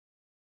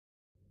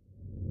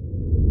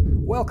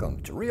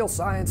Welcome to Real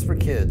Science for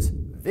Kids,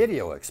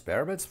 video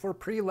experiments for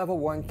pre-level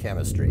 1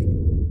 chemistry.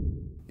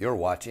 You're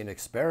watching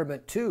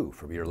experiment 2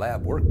 from your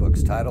lab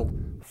workbooks titled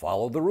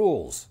Follow the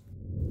Rules.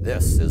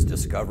 This is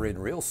Discovering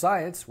Real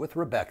Science with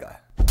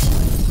Rebecca.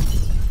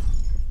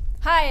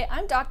 Hi,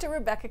 I'm Dr.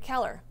 Rebecca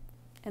Keller,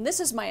 and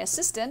this is my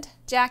assistant,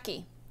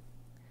 Jackie.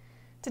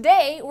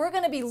 Today, we're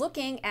going to be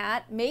looking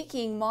at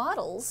making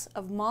models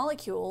of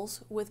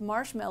molecules with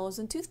marshmallows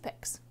and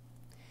toothpicks.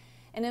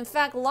 And in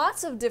fact,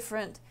 lots of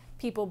different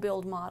people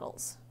build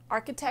models.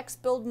 Architects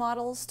build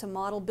models to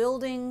model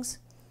buildings.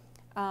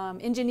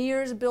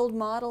 Engineers build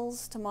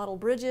models to model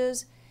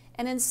bridges.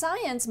 And in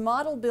science,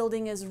 model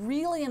building is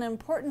really an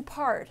important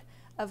part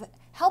of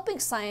helping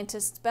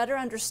scientists better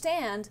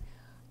understand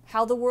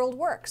how the world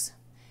works.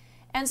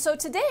 And so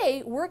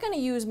today, we're going to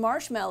use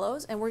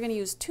marshmallows and we're going to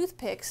use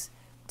toothpicks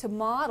to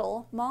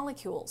model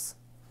molecules.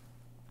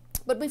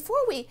 But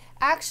before we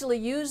actually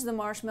use the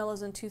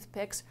marshmallows and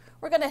toothpicks,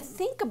 we're going to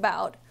think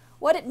about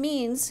what it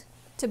means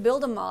to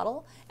build a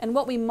model and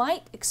what we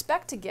might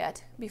expect to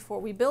get before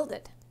we build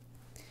it.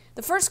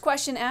 The first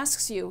question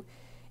asks you,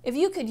 if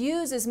you could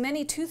use as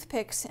many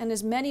toothpicks and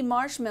as many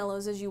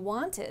marshmallows as you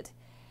wanted,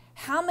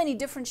 how many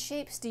different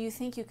shapes do you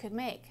think you could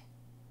make?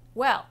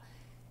 Well,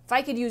 if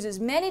I could use as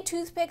many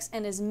toothpicks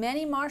and as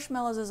many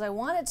marshmallows as I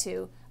wanted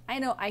to, I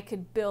know I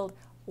could build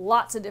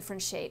lots of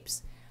different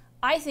shapes.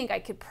 I think I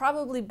could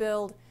probably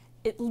build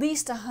at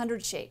least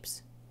 100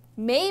 shapes.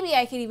 Maybe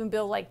I could even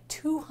build like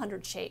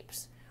 200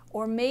 shapes,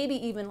 or maybe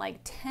even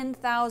like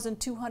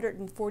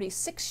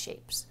 10,246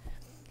 shapes.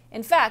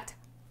 In fact,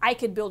 I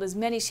could build as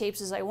many shapes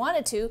as I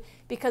wanted to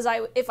because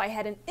if I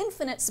had an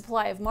infinite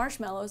supply of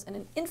marshmallows and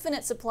an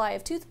infinite supply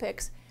of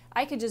toothpicks,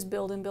 I could just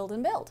build and build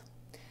and build.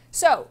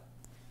 So,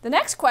 the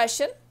next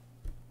question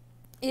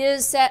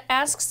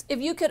asks if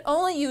you could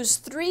only use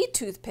 3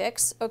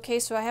 toothpicks. Okay,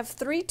 so I have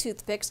 3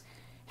 toothpicks.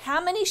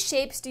 How many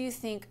shapes do you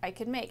think I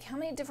could make? How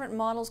many different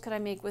models could I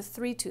make with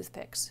 3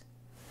 toothpicks?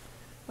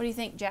 What do you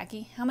think,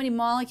 Jackie? How many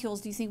molecules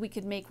do you think we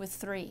could make with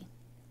 3?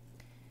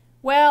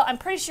 Well, I'm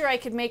pretty sure I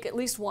could make at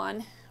least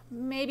 1,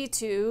 maybe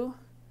 2,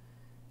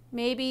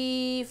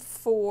 maybe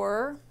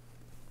 4.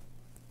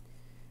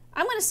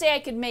 I'm going to say I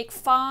could make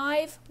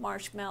 5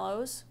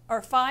 marshmallows,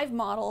 or 5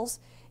 models,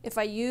 if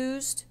I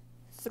used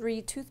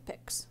 3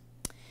 toothpicks.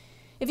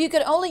 If you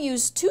could only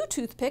use 2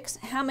 toothpicks,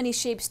 how many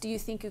shapes do you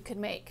think you could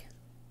make?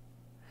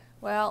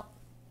 Well,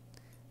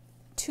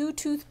 2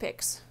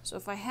 toothpicks. So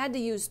if I had to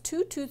use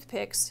 2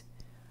 toothpicks,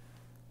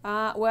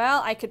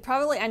 well, I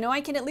know I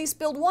can at least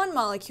build 1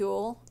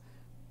 molecule,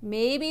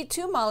 maybe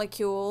 2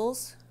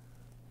 molecules.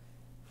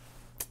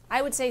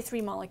 I would say 3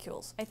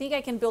 molecules. I think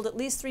I can build at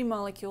least 3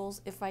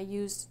 molecules if I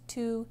used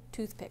 2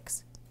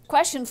 toothpicks.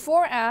 Question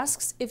 4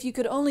 asks, if you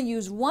could only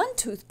use 1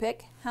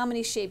 toothpick, how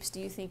many shapes do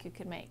you think you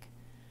could make?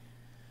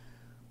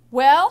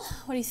 Well,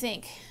 what do you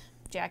think,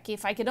 Jackie?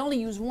 If I could only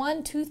use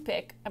 1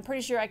 toothpick, I'm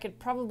pretty sure I could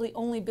probably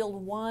only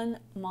build 1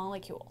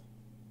 molecule.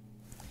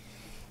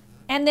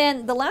 And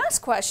then the last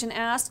question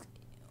asks,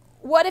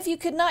 what if you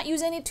could not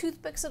use any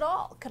toothpicks at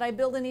all? Could I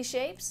build any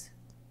shapes?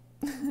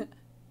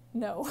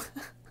 No.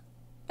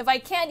 If I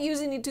can't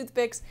use any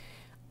toothpicks,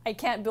 I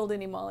can't build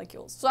any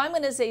molecules. So I'm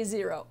going to say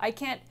 0. I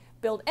can't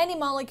build any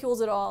molecules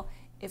at all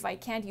if I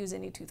can't use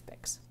any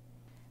toothpicks.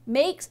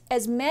 Make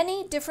as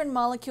many different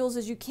molecules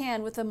as you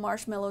can with the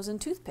marshmallows and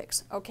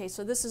toothpicks. Okay,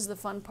 so this is the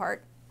fun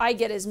part. I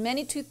get as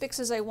many toothpicks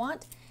as I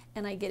want,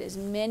 and I get as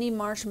many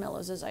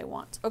marshmallows as I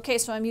want. Okay,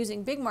 so I'm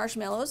using big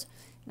marshmallows.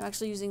 I'm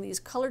actually using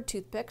these colored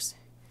toothpicks.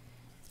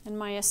 And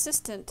my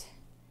assistant,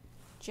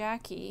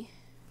 Jackie,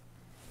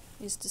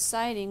 is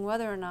deciding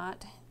whether or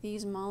not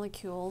these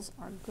molecules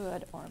are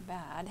good or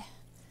bad.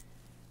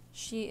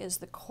 She is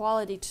the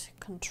quality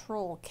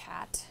control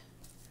cat.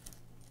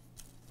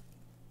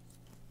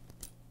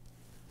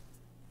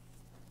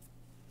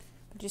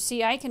 But you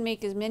see, I can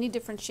make as many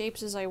different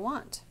shapes as I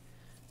want.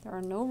 There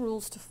are no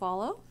rules to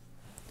follow,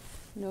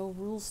 no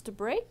rules to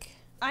break.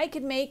 I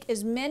could make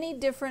as many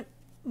different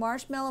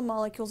marshmallow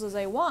molecules as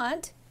I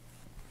want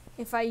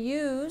if I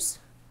use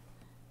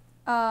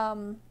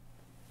as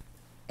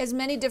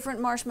many different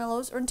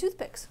marshmallows or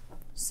toothpicks.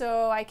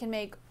 So I can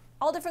make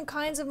all different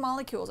kinds of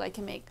molecules. I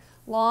can make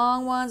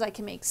long ones, I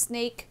can make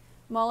snake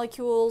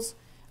molecules,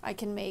 I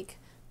can make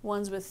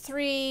ones with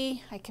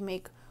 3, I can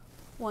make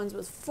ones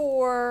with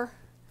 4,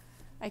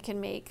 I can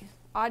make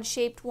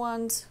odd-shaped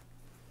ones,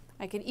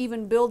 I can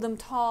even build them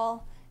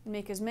tall and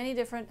make as many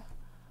different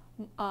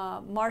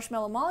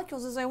marshmallow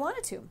molecules as I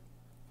wanted to.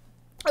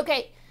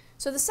 Okay,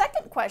 so the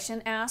second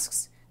question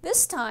asks,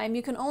 this time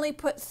you can only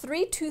put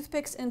 3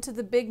 toothpicks into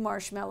the big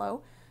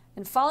marshmallow,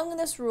 and following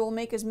this rule,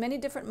 make as many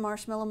different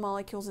marshmallow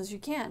molecules as you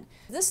can.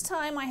 This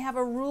time I have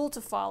a rule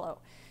to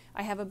follow.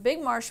 I have a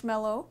big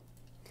marshmallow,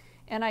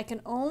 and I can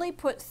only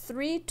put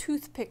 3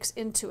 toothpicks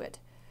into it.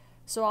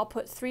 So I'll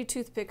put 3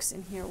 toothpicks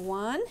in here.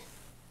 1,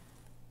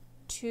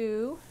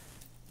 2,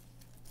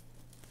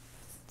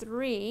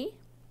 3.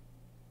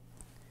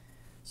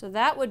 So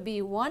that would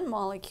be 1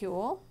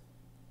 molecule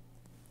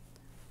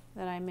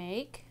that I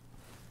make.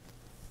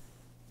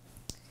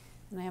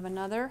 And I have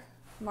another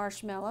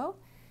marshmallow.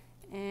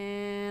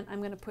 And I'm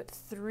going to put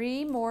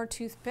 3 more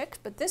toothpicks,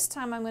 but this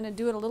time I'm going to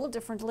do it a little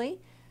differently.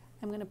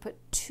 I'm going to put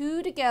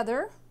 2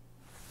 together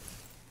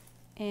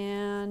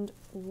and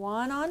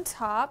 1 on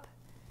top.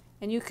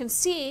 And you can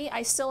see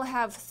I still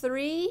have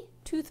 3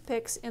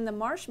 toothpicks in the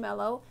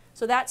marshmallow,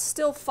 so that's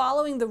still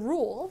following the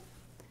rule.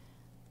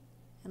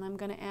 And I'm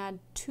going to add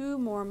 2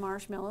 more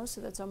marshmallows,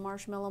 so that's a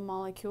marshmallow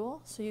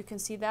molecule. So you can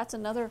see that's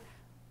another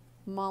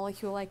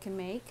molecule I can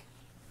make.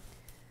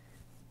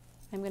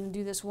 I'm going to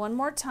do this one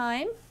more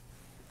time,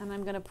 and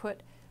I'm going to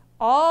put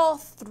all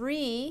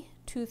 3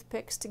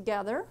 toothpicks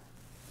together.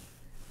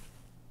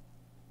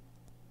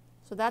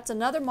 So that's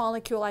another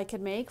molecule I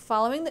can make.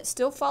 Following that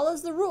still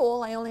follows the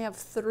rule. I only have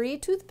 3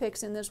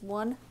 toothpicks in this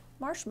one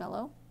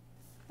marshmallow.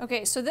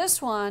 Okay, so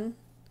this one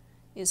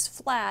is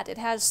flat. It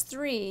has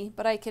 3,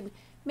 but I can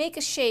make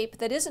a shape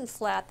that isn't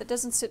flat, that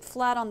doesn't sit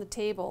flat on the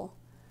table,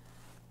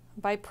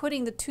 by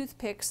putting the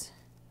toothpicks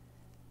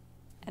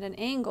at an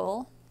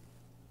angle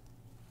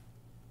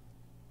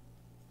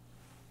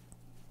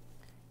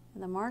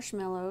and the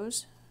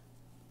marshmallows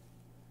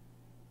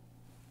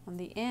on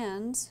the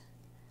ends.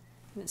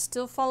 And it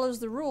still follows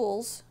the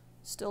rules,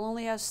 still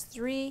only has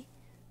 3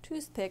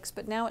 toothpicks,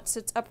 but now it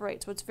sits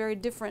upright, so it's a very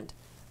different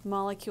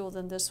molecule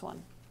than this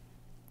one.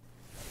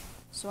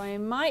 So I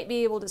might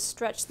be able to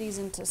stretch these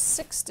into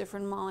 6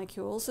 different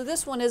molecules. So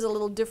this one is a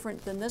little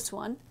different than this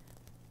one,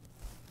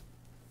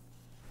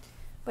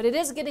 but it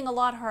is getting a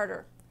lot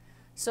harder.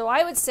 So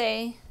I would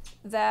say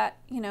that,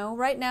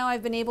 right now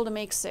I've been able to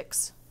make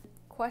 6.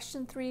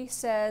 Question 3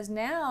 says,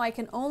 now I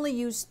can only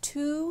use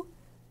 2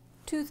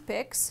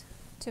 toothpicks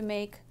to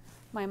make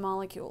my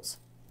molecules.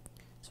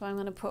 So I'm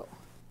going to put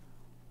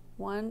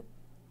 1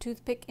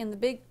 toothpick in the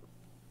big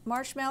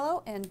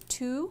marshmallow and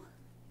 2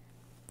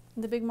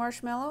 in the big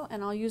marshmallow,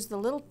 and I'll use the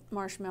little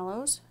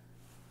marshmallows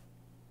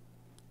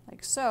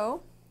like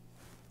so.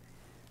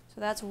 So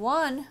that's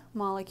 1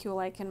 molecule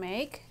I can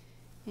make,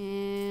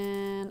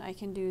 and I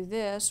can do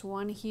this,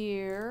 1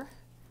 here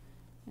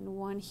and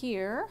 1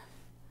 here.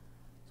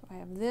 So I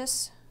have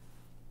this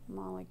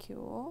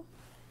molecule.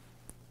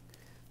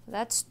 So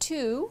that's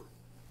 2.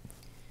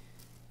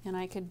 And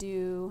I could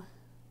do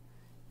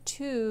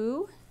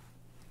 2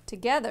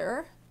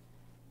 together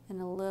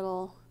in a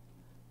little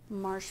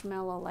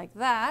marshmallow like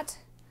that.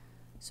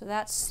 So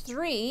that's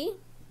 3,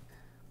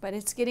 but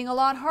it's getting a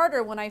lot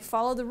harder when I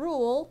follow the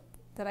rule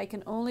that I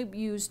can only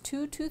use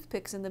 2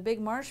 toothpicks in the big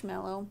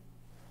marshmallow.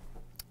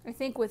 I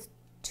think with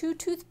 2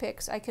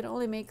 toothpicks I can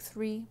only make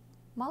 3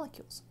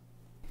 molecules.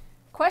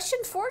 Question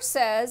 4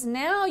 says,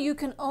 now you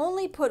can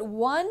only put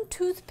 1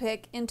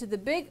 toothpick into the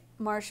big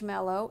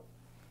marshmallow.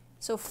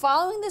 So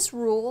following this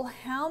rule,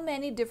 how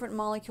many different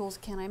molecules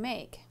can I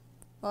make?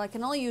 Well, I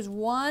can only use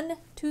 1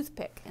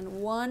 toothpick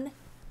and 1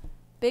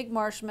 big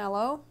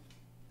marshmallow.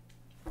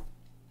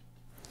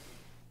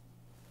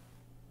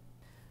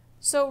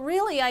 So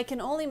really, I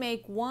can only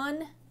make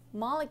 1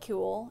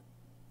 molecule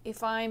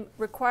if I'm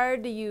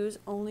required to use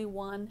only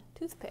 1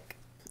 toothpick.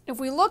 If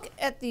we look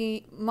at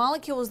the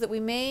molecules that we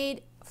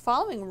made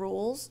following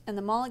rules and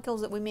the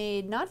molecules that we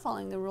made not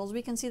following the rules,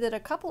 we can see that a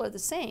couple are the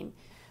same,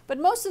 but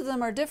most of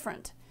them are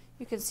different.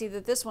 You can see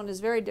that this one is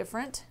very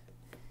different,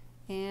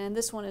 and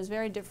this one is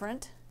very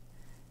different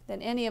than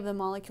any of the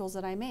molecules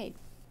that I made.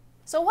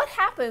 So what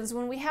happens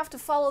when we have to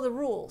follow the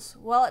rules?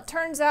 Well, it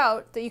turns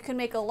out that you can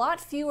make a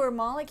lot fewer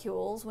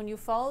molecules when you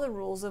follow the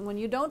rules than when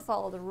you don't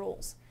follow the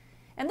rules.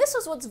 And this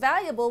is what's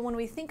valuable when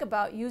we think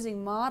about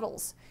using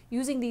models.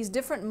 Using these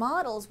different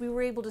models, we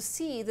were able to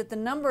see that the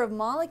number of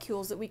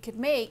molecules that we could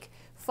make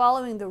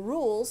following the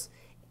rules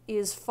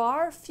is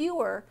far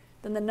fewer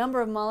than the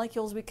number of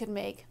molecules we could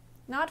make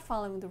not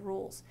following the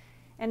rules.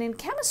 And in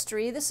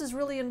chemistry, this is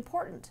really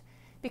important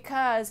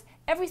because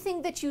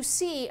everything that you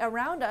see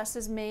around us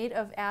is made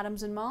of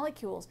atoms and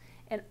molecules,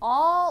 and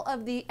all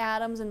of the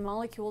atoms and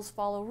molecules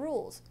follow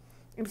rules.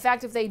 In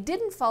fact, if they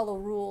didn't follow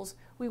rules,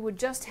 we would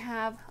just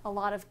have a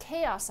lot of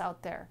chaos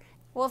out there.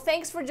 Well,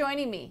 thanks for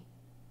joining me.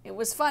 It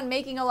was fun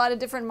making a lot of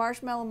different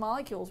marshmallow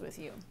molecules with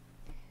you.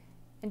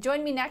 And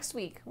join me next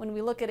week when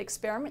we look at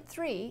experiment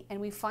 3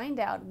 and we find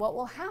out what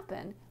will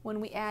happen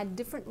when we add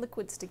different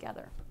liquids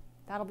together.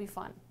 That'll be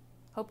fun.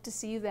 Hope to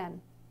see you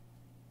then.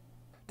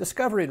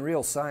 Discovering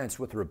Real Science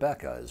with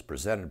Rebecca is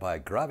presented by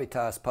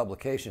Gravitas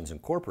Publications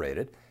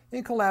Incorporated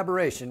in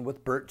collaboration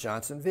with Bert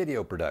Johnson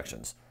Video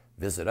Productions.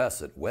 Visit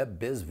us at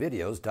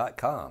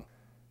webbizvideos.com.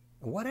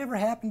 Whatever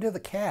happened to the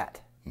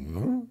cat?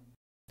 What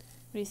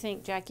do you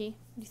think, Jackie?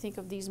 What do you think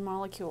of these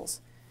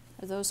molecules?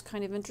 Are those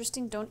kind of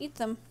interesting? Don't eat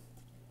them.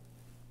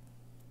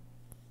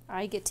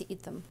 I get to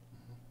eat them.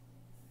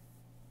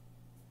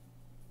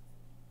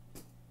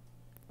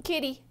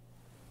 Kitty,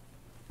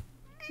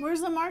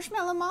 where's the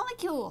marshmallow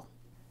molecule?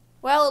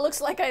 Well, it looks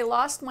like I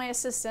lost my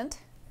assistant.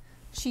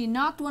 She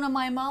knocked one of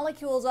my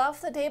molecules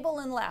off the table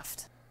and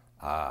left.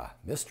 Ah,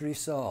 mystery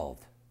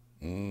solved.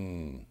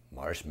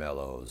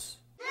 Marshmallows.